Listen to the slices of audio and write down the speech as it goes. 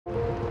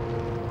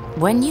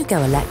When you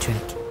go electric,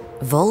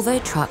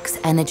 Volvo Trucks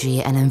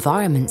Energy and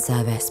Environment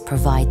Service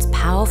provides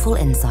powerful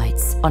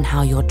insights on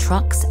how your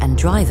trucks and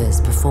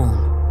drivers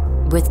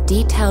perform. With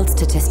detailed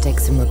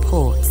statistics and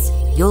reports,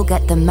 you'll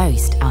get the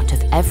most out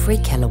of every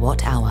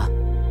kilowatt hour.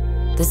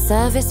 The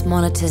service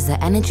monitors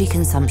the energy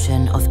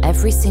consumption of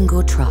every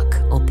single truck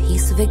or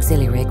piece of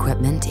auxiliary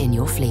equipment in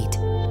your fleet.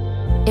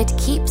 It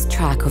keeps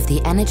track of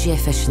the energy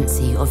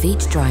efficiency of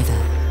each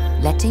driver,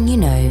 letting you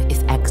know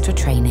if extra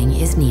training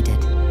is needed.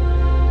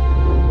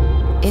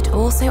 It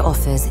also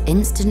offers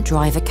instant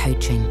driver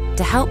coaching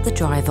to help the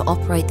driver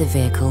operate the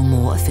vehicle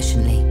more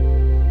efficiently.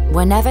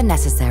 Whenever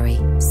necessary,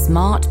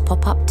 smart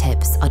pop-up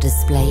tips are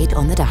displayed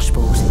on the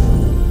dashboard.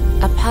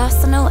 A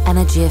personal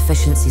energy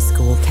efficiency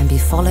score can be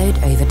followed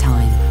over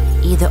time,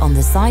 either on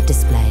the side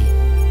display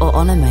or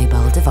on a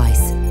mobile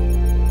device.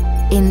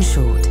 In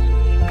short,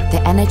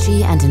 the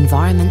Energy and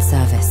Environment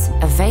Service,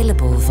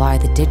 available via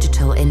the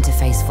digital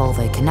interface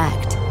Volvo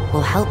Connect,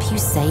 will help you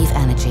save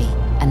energy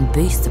and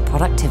boost the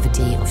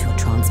productivity of your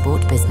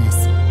transport business.